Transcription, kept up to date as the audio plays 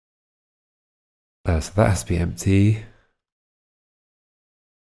So that has to be empty.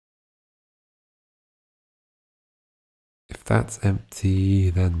 If that's empty,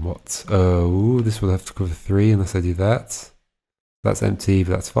 then what? Oh, this will have to cover 3 unless I do that. That's empty,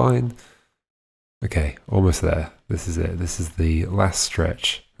 but that's fine. Okay, almost there. This is it. This is the last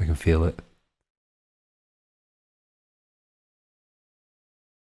stretch. I can feel it.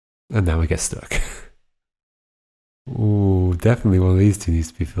 And now we get stuck. Ooh, definitely one of these two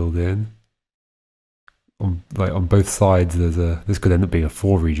needs to be filled in. On both sides, this could end up being a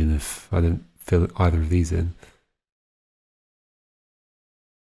 4 region if I don't fill either of these in.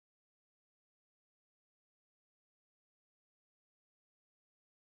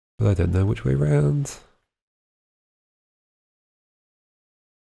 But I don't know which way round.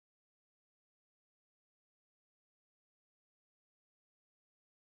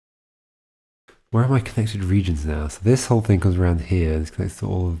 Where are my connected regions now? So this whole thing comes around here. This connects to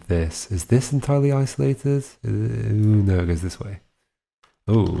all of this. Is this entirely isolated? Ooh, no, it goes this way.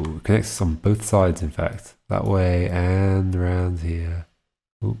 Oh, it connects on both sides, in fact. That way and around here.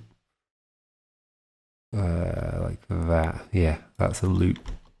 Ooh. Like that. Yeah, that's a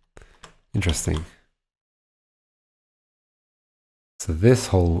loop. Interesting. So this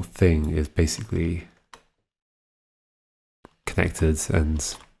whole thing is basically connected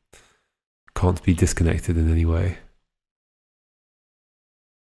and can't be disconnected in any way.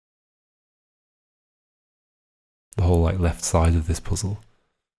 The whole left side of this puzzle.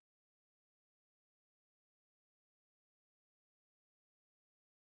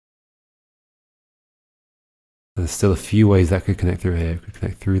 There's still a few ways that could connect through here. It could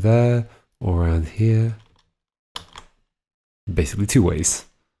connect through there or around here. Basically 2 ways.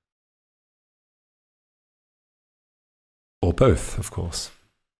 Or both, of course.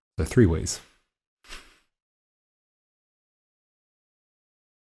 So 3 ways.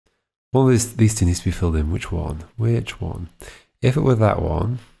 One of these two needs to be filled in. Which one? Which one? If it were that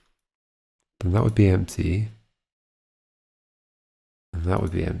one, then that would be empty. And that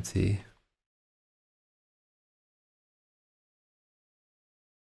would be empty.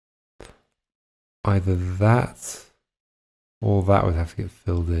 Either that or that would have to get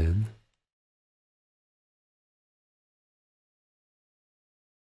filled in.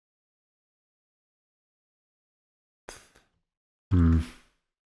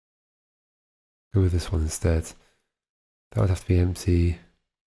 Go with this one instead. That would have to be empty.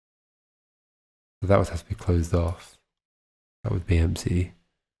 That would have to be closed off. That would be empty.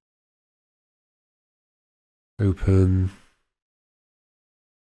 Open.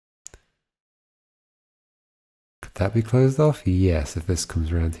 Could that be closed off? Yes, if this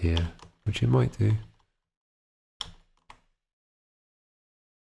comes around here, which it might do.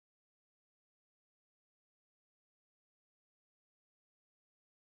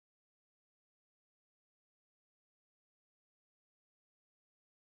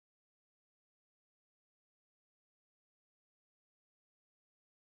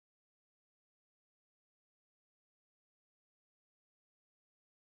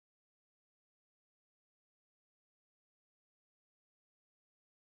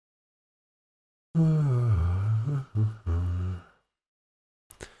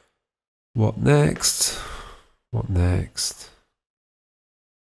 What next? What next?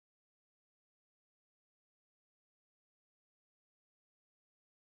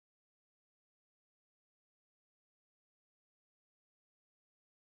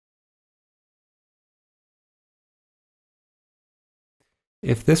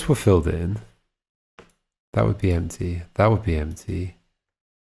 If this were filled in, that would be empty. That would be empty.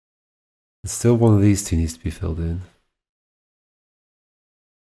 And still one of these two needs to be filled in.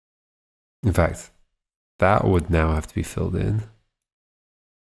 In fact, that would now have to be filled in.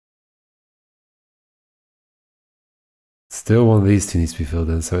 Still one of these two needs to be filled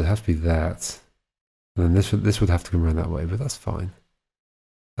in, so it'd have to be that. And then this would have to come around that way, but that's fine.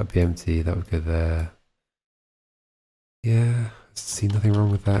 That'd be empty, that would go there. Yeah, I see nothing wrong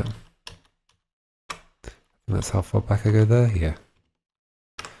with that. And that's how far back I go there, yeah.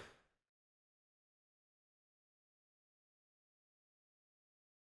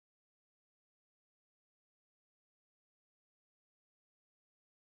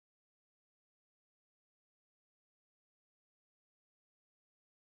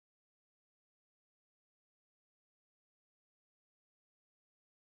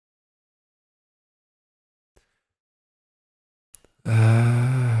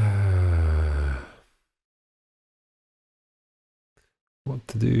 What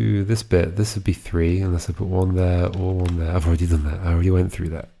to do? This bit, this would be 3 unless I put 1 there or 1 there. I've already done that. I already went through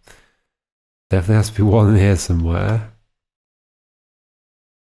that. Definitely has to be 1 in here somewhere.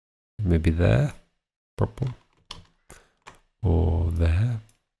 Maybe there. Purple. Or there.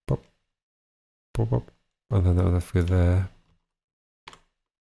 Pop. Pop, pop. And then that would have to go there.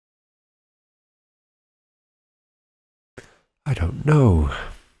 I don't know.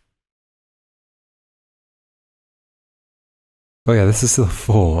 Oh yeah, this is still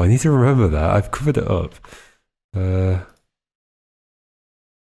 4. I need to remember that. I've covered it up.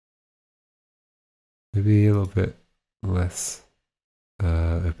 Maybe a little bit less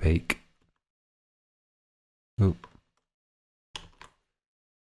opaque. Oh.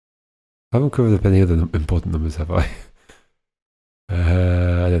 I haven't covered up any other important numbers, have I?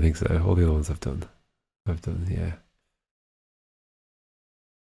 I don't think so. All the other ones I've done. Yeah.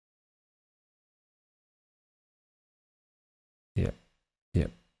 Yeah.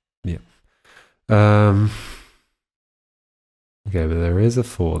 Okay, but there is a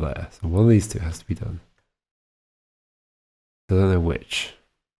 4 there, so one of these two has to be done. I don't know which.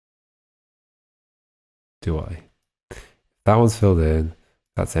 Do I? That one's filled in,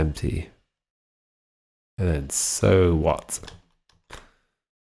 that's empty. And then so what?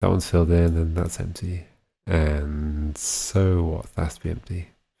 That one's filled in, and that's empty. And so what? That has to be empty.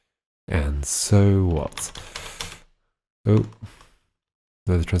 And so what? Oh.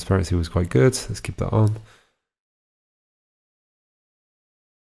 No, the transparency was quite good. Let's keep that on.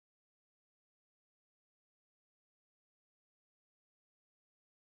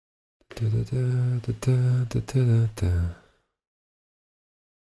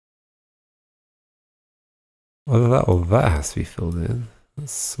 Well, that has to be filled in.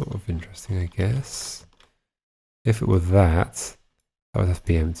 That's sort of interesting, I guess. If it were that would have to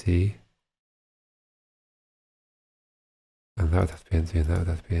be empty. And that would have to be empty, and that would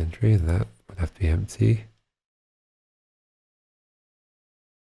have to be empty, and that would have to be empty.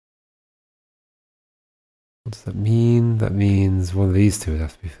 What does that mean? That means one of these two would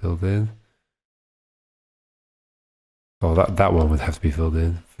have to be filled in. Oh, that one would have to be filled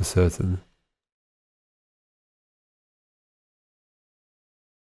in for certain.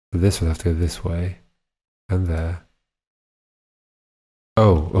 So this would have to go this way and there.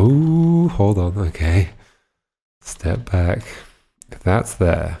 Oh, hold on, okay. Step back. If that's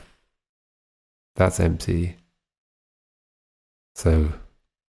there, that's empty. So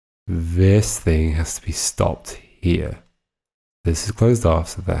this thing has to be stopped here. This is closed off,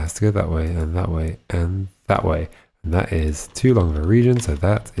 so that has to go that way and that way and that way. And that is too long of a region, so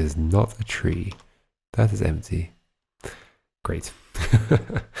that is not a tree. That is empty. Great.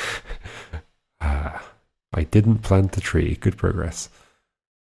 I didn't plant a tree. Good progress.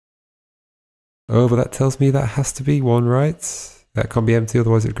 Oh, but that tells me that has to be one, right? That can't be empty,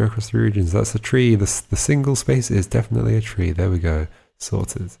 otherwise it'd go across 3 regions. That's a tree. The single space is definitely a tree. There we go.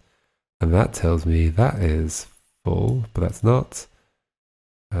 Sorted. And that tells me that is full, but that's not.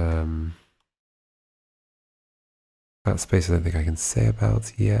 That space I don't think I can say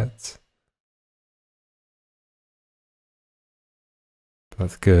about yet.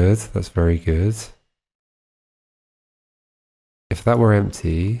 That's good. That's very good. If that were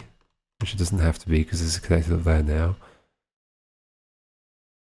empty, which it doesn't have to be because it's connected up there now,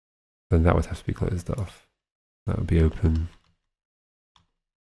 then that would have to be closed off. That would be open.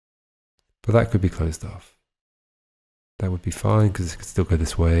 But that could be closed off. That would be fine because it could still go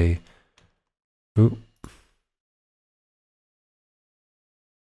this way. Ooh.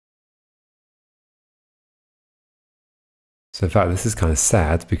 So in fact, this is kind of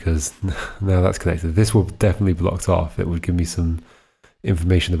sad because now that's connected. This will definitely be blocked off. It would give me some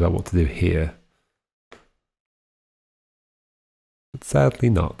information about what to do here. But sadly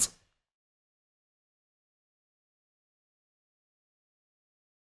not.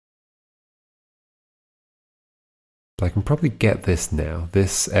 But I can probably get this now,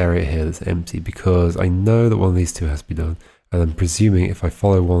 this area here that's empty, because I know that one of these two has to be done. And I'm presuming if I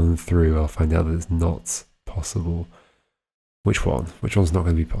follow one through, I'll find out that it's not possible. Which one? Which one's not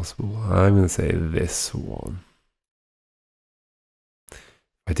going to be possible? I'm going to say this one.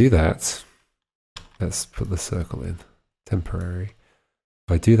 If I do that, let's put the circle in, temporary.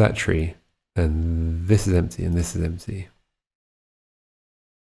 If I do that tree, then this is empty and this is empty.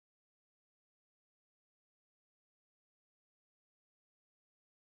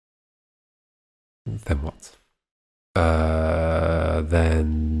 Then what?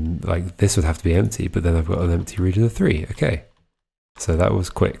 Then like this would have to be empty, but then I've got an empty region of 3. Okay. So that was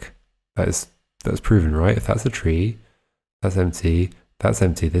quick. That's proven, right? If that's a tree, that's empty, that's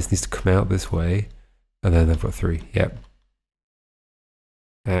empty. This needs to come out this way, and then I've got 3. Yep.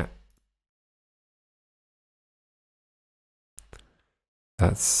 Yeah.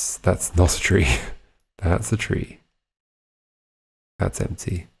 That's not a tree. That's a tree. That's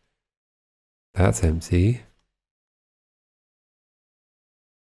empty. That's empty.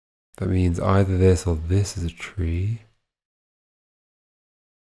 That means either this or this is a tree.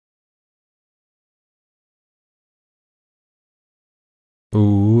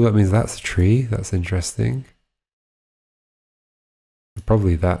 Ooh, that means that's a tree. That's interesting.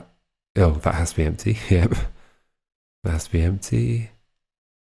 Probably that. Oh, that has to be empty. Yep. That has to be empty.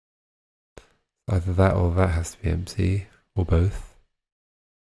 Either that or that has to be empty. Or both.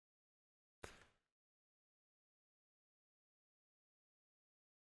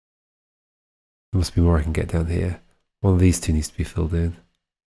 There must be more I can get down here. One of these two needs to be filled in.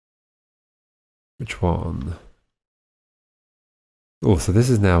 Which one? Oh, so this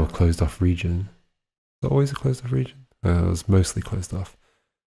is now a closed off region. Is it always a closed off region? It was mostly closed off.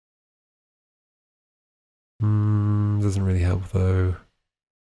 Doesn't really help though.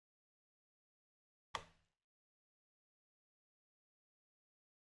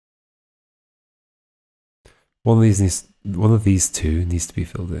 One of these two needs to be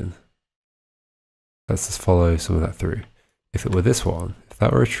filled in. Let's just follow some of that through. If it were this one, if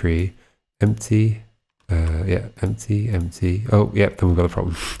that were a tree, empty, yeah, empty, empty. Oh, yeah, then we've got a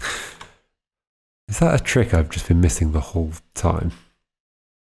problem. Is that a trick I've just been missing the whole time?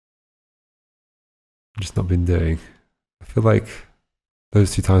 Just not been doing. I feel like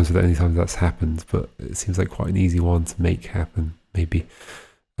those 2 times are the only times that's happened, but it seems like quite an easy one to make happen, maybe.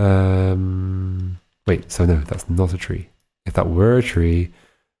 Wait, so no, that's not a tree. If that were a tree,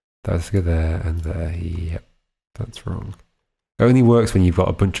 that's go there and there. Yep, that's wrong. It only works when you've got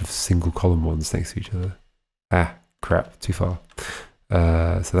a bunch of single column ones next to each other. Ah, crap, too far.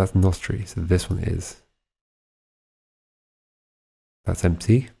 So that's not a tree, so this one is. That's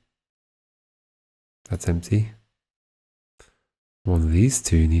empty. That's empty. One of these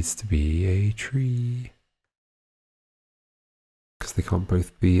two needs to be a tree. Because they can't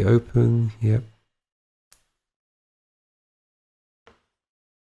both be open. Yep.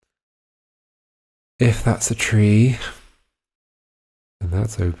 If that's a tree, and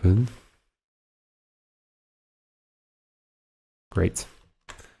that's open. Great.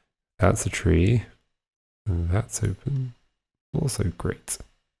 That's a tree, and that's open. Also great.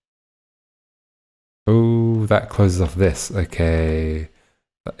 Oh, that closes off this. Okay.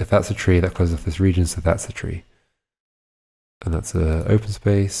 If that's a tree, that closes off this region, so that's a tree. And that's an open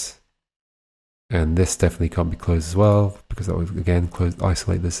space. And this definitely can't be closed as well, because that would, again,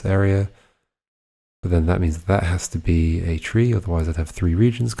 isolate this area. But then that means that has to be a tree, otherwise I'd have 3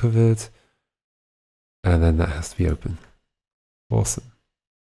 regions covered. And then that has to be open. Awesome.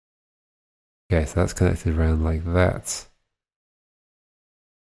 Okay, so that's connected around like that.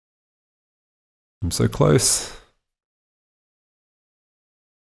 I'm so close.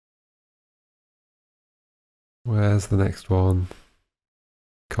 Where's the next one?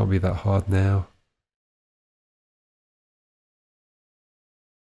 Can't be that hard now.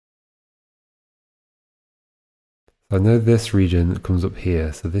 I know this region comes up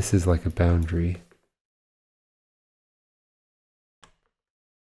here, so this is like a boundary.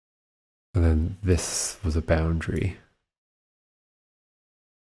 And then this was a boundary.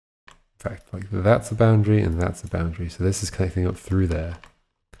 In fact, like that's a boundary and that's a boundary. So this is connecting up through there.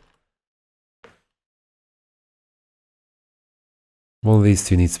 One of these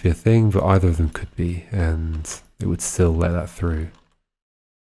two needs to be a thing, but either of them could be, and it would still let that through.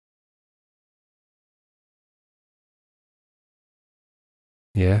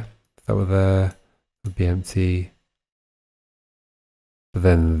 Yeah, if that were there, it would be empty. But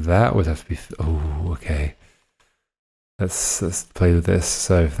then that would have to be, oh, okay. Let's play with this.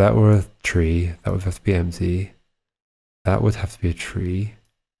 So if that were a tree, that would have to be empty. That would have to be a tree.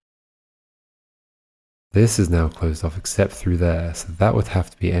 This is now closed off except through there. So that would have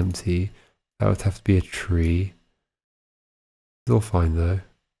to be empty. That would have to be a tree. It's all fine though.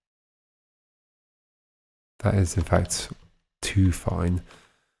 That is in fact too fine.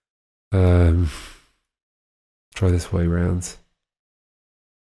 Try this way round.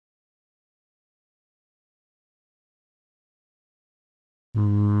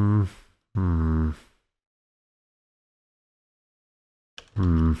 Don't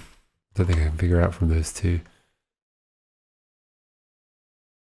think I can figure out from those two.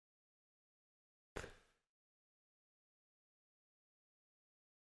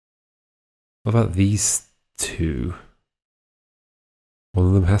 What about these two? One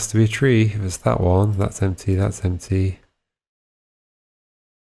of them has to be a tree. If it's that one, that's empty, that's empty.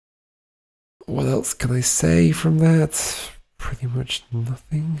 What else can I say from that? Pretty much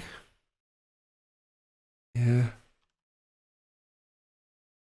nothing. Yeah.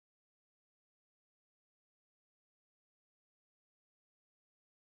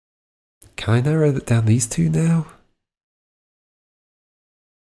 Can I narrow down these two now?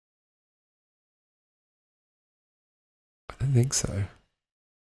 I don't think so.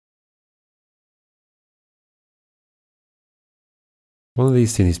 One of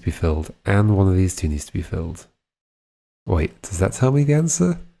these two needs to be filled, and one of these two needs to be filled. Wait, does that tell me the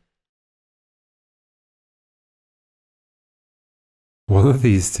answer? One of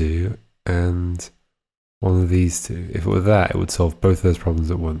these two, and one of these two. If it were that, it would solve both of those problems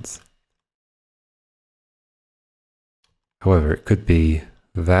at once. However, it could be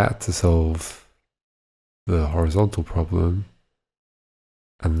that to solve the horizontal problem,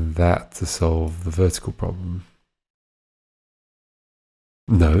 and that to solve the vertical problem.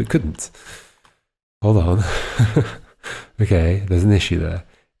 No, it couldn't. Hold on. Okay, there's an issue there.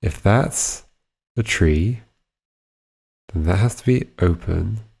 If that's a tree, then that has to be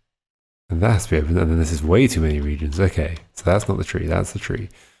open, and that has to be open, and then this is way too many regions. Okay, so that's not the tree, that's the tree.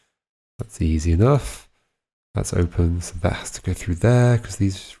 That's easy enough. That's open, so that has to go through there, because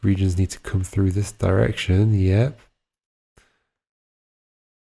these regions need to come through this direction. Yep.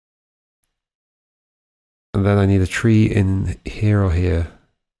 And then I need a tree in here or here.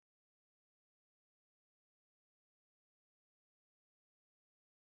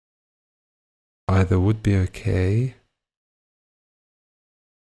 Either would be okay.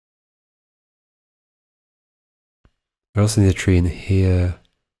 I also need a tree in here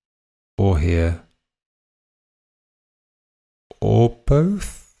or here. Or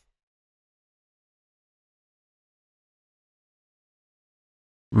both?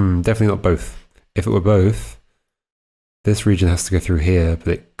 Definitely not both. If it were both, this region has to go through here, but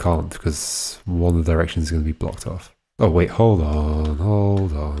it can't because one of the directions is going to be blocked off. Oh wait, hold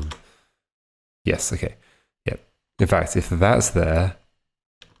on. Yes, okay. Yep. In fact, if that's there,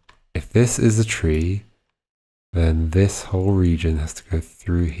 if this is a tree, then this whole region has to go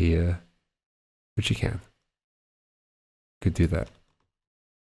through here, which you can. Could do that.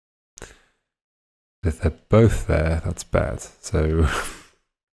 If they're both there, that's bad. So,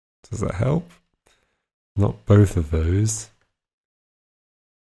 does that help? Not both of those.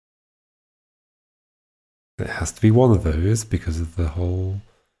 It has to be one of those because of the whole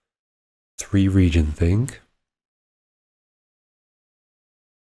 3-region thing.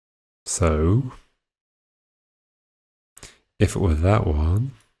 So, if it were that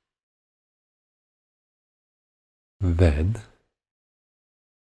one, then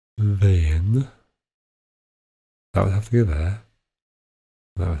that would have to go there.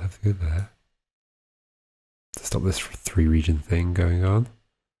 That would have to go there. To stop this 3-region thing going on.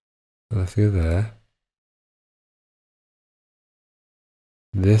 That would have to go there.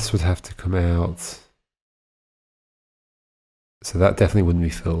 This would have to come out. So that definitely wouldn't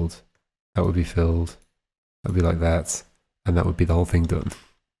be filled. That would be filled. That would be like that. And that would be the whole thing done.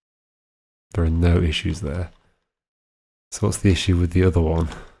 There are no issues there. So what's the issue with the other one?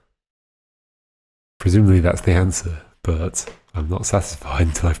 Presumably that's the answer, but I'm not satisfied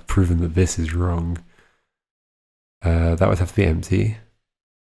until I've proven that this is wrong. That would have to be empty.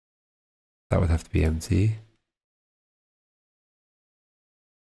 That would have to be empty.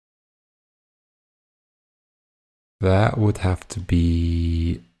 That would have to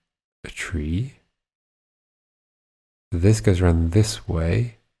be a tree. This goes around this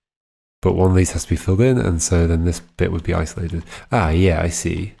way, but one of these has to be filled in, and so then this bit would be isolated. Ah, yeah, I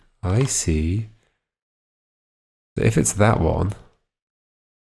see. I see. If it's that one,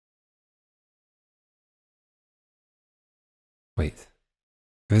 wait.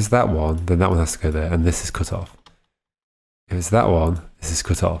 If it's that one, then that one has to go there, and this is cut off. If it's that one, this is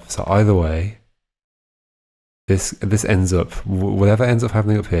cut off. So either way, this ends up, whatever ends up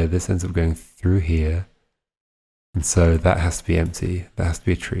happening up here, this ends up going through here. And so that has to be empty. That has to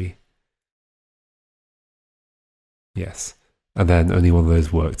be a tree. Yes. And then only one of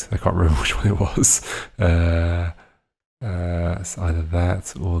those worked. I can't remember which one it was. It's either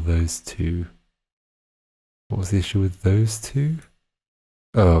that or those two. What was the issue with those two?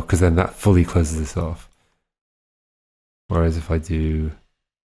 Oh, because then that fully closes this off. Whereas if I do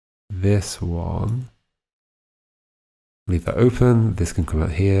this one, leave that open, this can come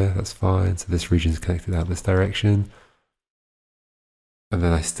out here, that's fine. So this region is connected out this direction. And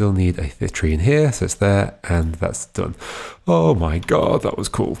then I still need a tree in here, so it's there, and that's done. Oh my god, that was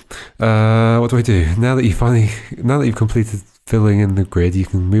cool. What do I do? Now that you've completed filling in the grid, you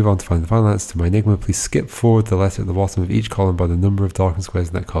can move on to find the final answer to my enigma. Please skip forward the letter at the bottom of each column by the number of darkened squares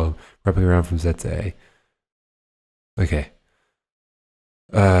in that column, wrapping around from Z to A. Okay.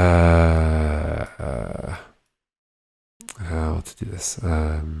 How to do this?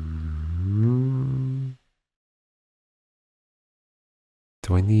 Do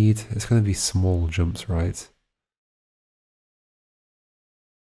do I need? It's going to be small jumps, right?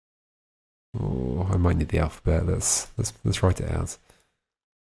 Oh, I might need the alphabet. Let's write it out.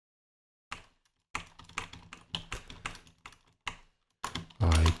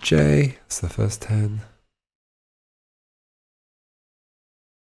 IJ, that's the first 10.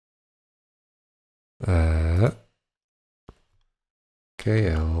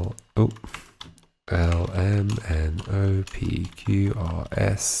 KL, oh,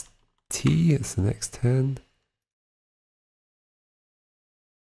 LMNOPQRST, it's the next 10.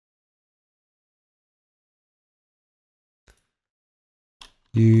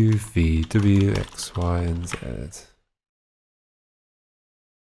 U, V, W, X, Y, and Z.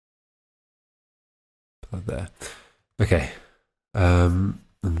 Put that there. Okay. And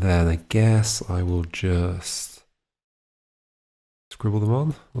then I guess I will just scribble them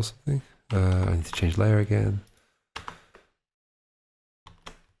on or something. I need to change layer again.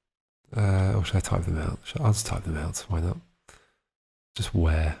 Or should I type them out? I'll just type them out. Why not? Just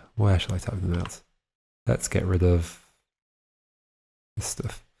where? Where should I type them out? Let's get rid of this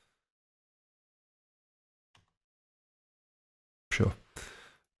stuff. Sure.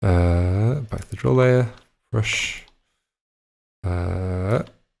 Back to the draw layer. Brush. And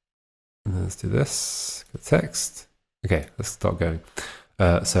then let's do this. Go to text. Okay, let's start going.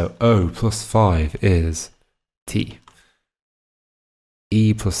 So O plus 5 is T.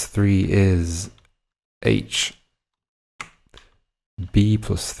 E plus 3 is H. B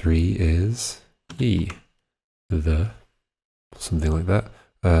plus 3 is E. Something like that.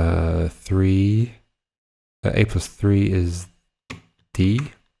 A plus 3 is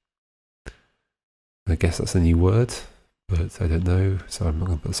D. I guess that's a new word, but I don't know, so I'm not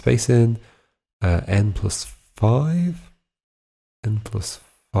going to put a space in. N plus 5. N plus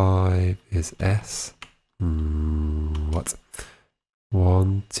 5 is S. What?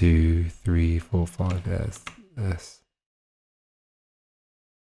 1, 2, 3, 4, 5, S.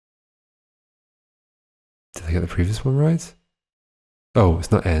 Did I get the previous one right? Oh,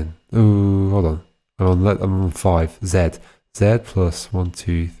 it's not N. Oh, hold on. I'm on 5. Z. Z plus 1,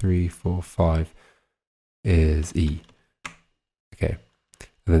 2, 3, 4, 5 is E. Okay.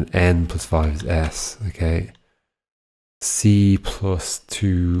 And then N plus 5 is S. Okay. C plus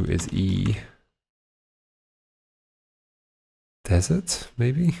 2 is E. Desert,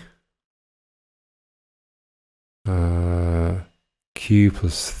 maybe? Q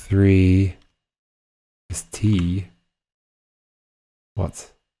plus 3 is T.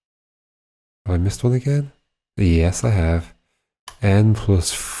 What? Have I missed one again? Yes, I have. N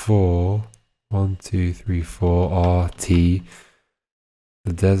plus 4. 1, 2, 3, 4 R T.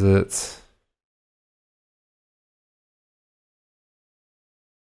 The desert.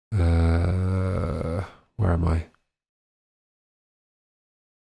 Where am I?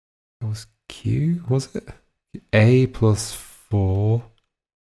 It was Q, was it? A plus 4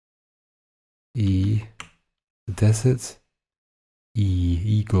 E. The desert. E.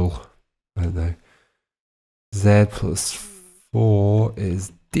 Eagle. I don't know. Z plus 4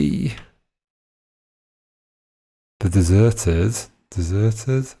 is D. The deserted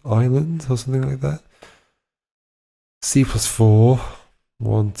island or something like that. C plus 4.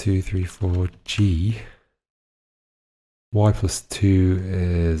 1, 2, 3, 4 G. Y plus 2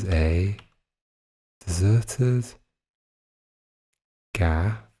 is A. Deserted.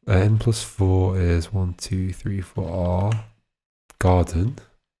 Ga. N plus 4 is 1, 2, 3, 4 R. Garden.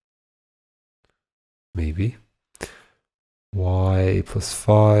 Maybe. Y plus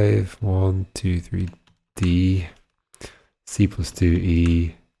 5. 1, 2, 3 D. C plus 2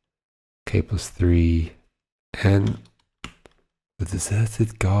 E. K plus 3 N. The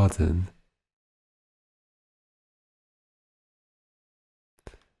deserted garden.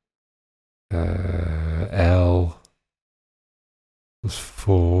 L plus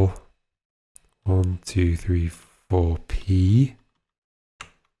 4. 1, 2, 3, 4 P.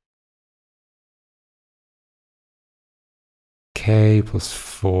 K plus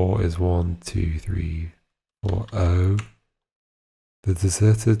 4 is 1, 2, 3, 4 O. The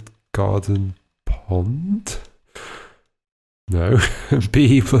deserted garden pond. No.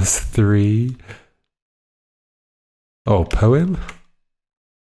 B plus 3. Oh, poem?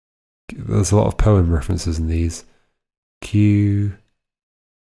 There's a lot of poem references in these. Q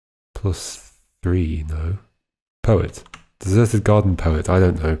plus 3, no. Poet. Deserted garden poet. I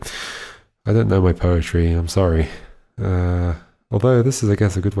don't know. I don't know my poetry. I'm sorry. Although this is, I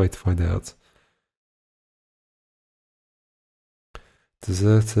guess, a good way to find out.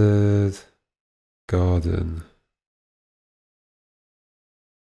 Deserted garden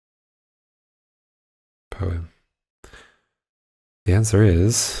poem. The answer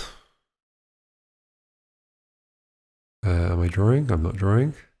is... am I drawing? I'm not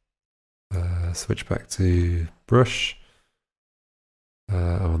drawing. Switch back to brush.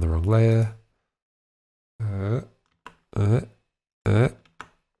 I'm on the wrong layer.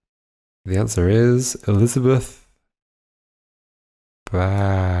 The answer is Elizabeth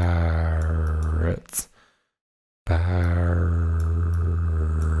Barrett.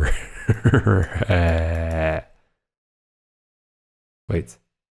 Wait.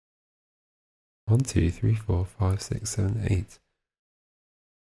 1, 2, 3, 4, 5, 6, 7, 8.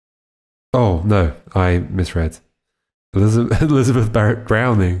 Oh, no, I misread. Elizabeth Barrett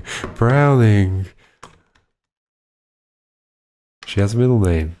Browning. Browning. She has a middle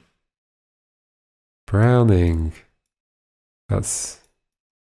name. Browning. That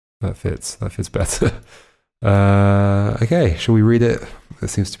fits. That fits better. Okay, shall we read it? That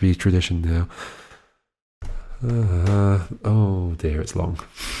seems to be tradition now. Oh dear, it's long.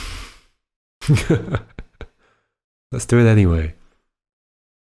 Let's do it anyway.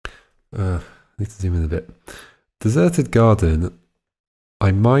 Need to zoom in a bit. Deserted garden.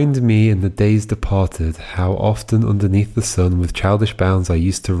 I mind me in the days departed, how often underneath the sun with childish bounds I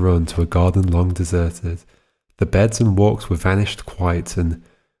used to run to a garden long deserted. The beds and walks were vanished quite, and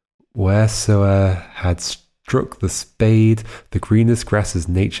wheresoe'er had struck the spade, the greenest grasses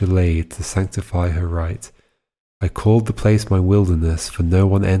nature laid to sanctify her right. I called the place my wilderness, for no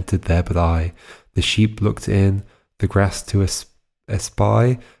one entered there but I. The sheep looked in, the grass to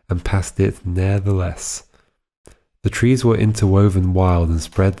espy, and passed it ne'ertheless. The trees were interwoven wild, and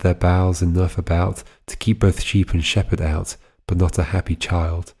spread their boughs enough about to keep both sheep and shepherd out, but not a happy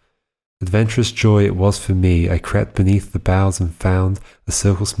child. Adventurous joy it was for me. I crept beneath the boughs and found a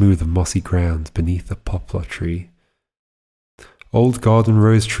circle smooth of mossy ground beneath a poplar tree. Old garden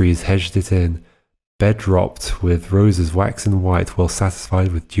rose trees hedged it in, bed-dropped with roses waxen white, well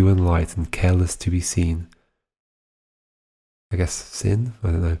satisfied with dew and light, and careless to be seen. I guess sin? I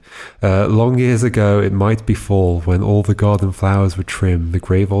don't know. Long years ago it might befall, when all the garden flowers were trim, the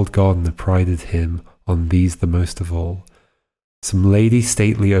grave old gardener prided him on these the most of all. Some lady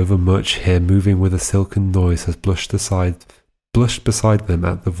stately overmuch, here moving with a silken noise, has blushed beside them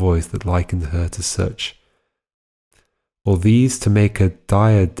at the voice that likened her to such. Or these to make a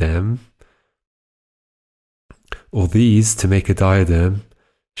diadem,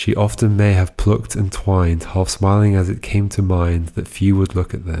 she often may have plucked and twined, half smiling as it came to mind that few would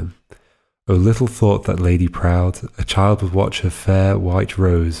look at them. Oh, little thought that lady proud, a child would watch her fair white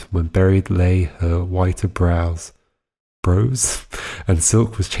rose, when buried lay her whiter brows. Brose? And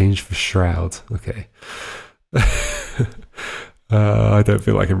silk was changed for shroud. Okay. I don't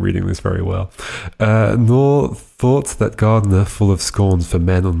feel like I'm reading this very well. Nor thought that gardener, full of scorns for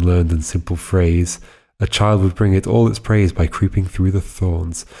men unlearned and simple phrase, a child would bring it all its praise by creeping through the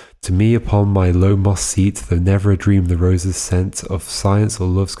thorns. To me upon my low moss seat, though never a dream the roses scent of science or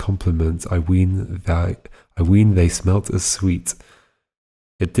love's compliment, I ween they smelt as sweet.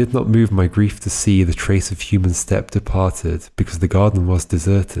 It did not move my grief to see the trace of human step departed, because the garden was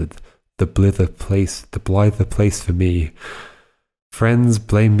deserted, the blither place for me. Friends,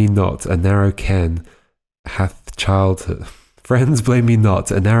 blame me not, a narrow ken hath childhood. Friends, blame me not,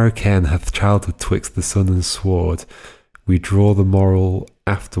 a narrow ken hath childhood twixt the sun and sward. We draw the moral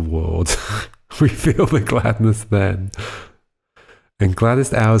afterward. We feel the gladness then. And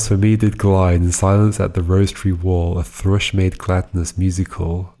gladdest hours for me did glide in silence at the rose tree wall. A thrush made gladness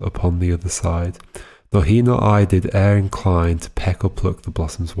musical upon the other side. Nor he nor I did e'er incline to peck or pluck the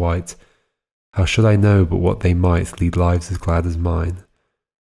blossoms white. How should I know but what they might lead lives as glad as mine?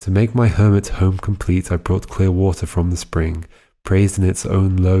 To make my hermit home complete, I brought clear water from the spring, praised in its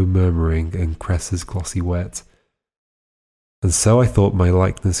own low murmuring, and cresses glossy wet. And so I thought my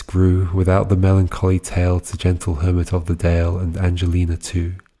likeness grew, without the melancholy tale, to gentle hermit of the dale, and Angelina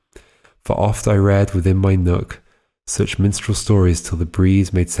too. For oft I read within my nook such minstrel stories till the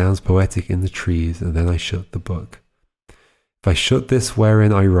breeze made sounds poetic in the trees, and then I shut the book. If I shut this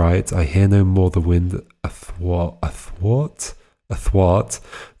wherein I write, I hear no more the wind athwart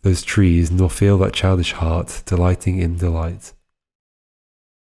those trees, nor feel that childish heart delighting in delight.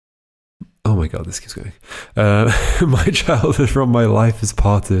 Oh my god, this keeps going. My childhood from my life is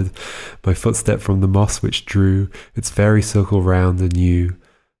parted, my footstep from the moss which drew its fairy circle round anew.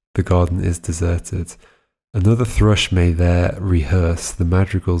 The garden is deserted. Another thrush may there rehearse, the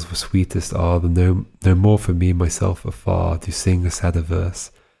madrigals were sweetest are, the no more for me myself afar, do sing a sadder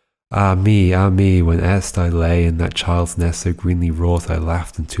verse. Ah me, when erst I lay in that child's nest so greenly wrought, I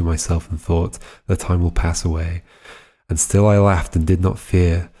laughed unto myself and thought, the time will pass away. And still I laughed and did not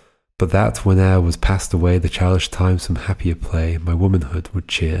fear, but that whene'er was passed away the childish times from happier play, my womanhood would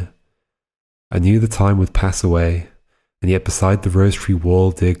cheer. I knew the time would pass away, and yet beside the rose-tree wall,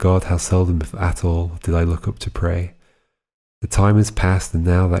 dear God, how seldom if at all did I look up to pray. The time is past, and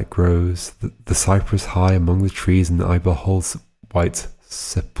now that grows the cypress high among the trees, and I behold white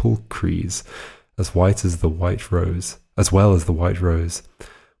sepulchres, as white as the white rose, as well as the white rose.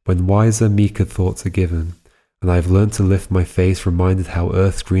 When wiser, meeker thoughts are given, and I have learnt to lift my face, reminded how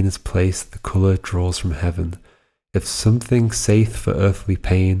earth's greenest place the colour draws from heaven. If something saith for earthly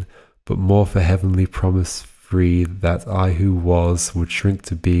pain, but more for heavenly promise free, that I who was would shrink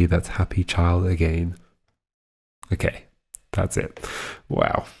to be that happy child again. Okay, that's it.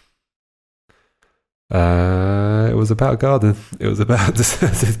 Wow. It was about a garden. It was about a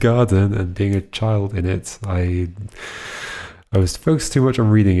deserted garden and being a child in it. I was focused too much on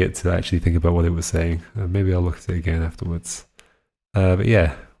reading it to actually think about what it was saying. Maybe I'll look at it again afterwards. But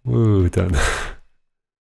yeah, woo, done.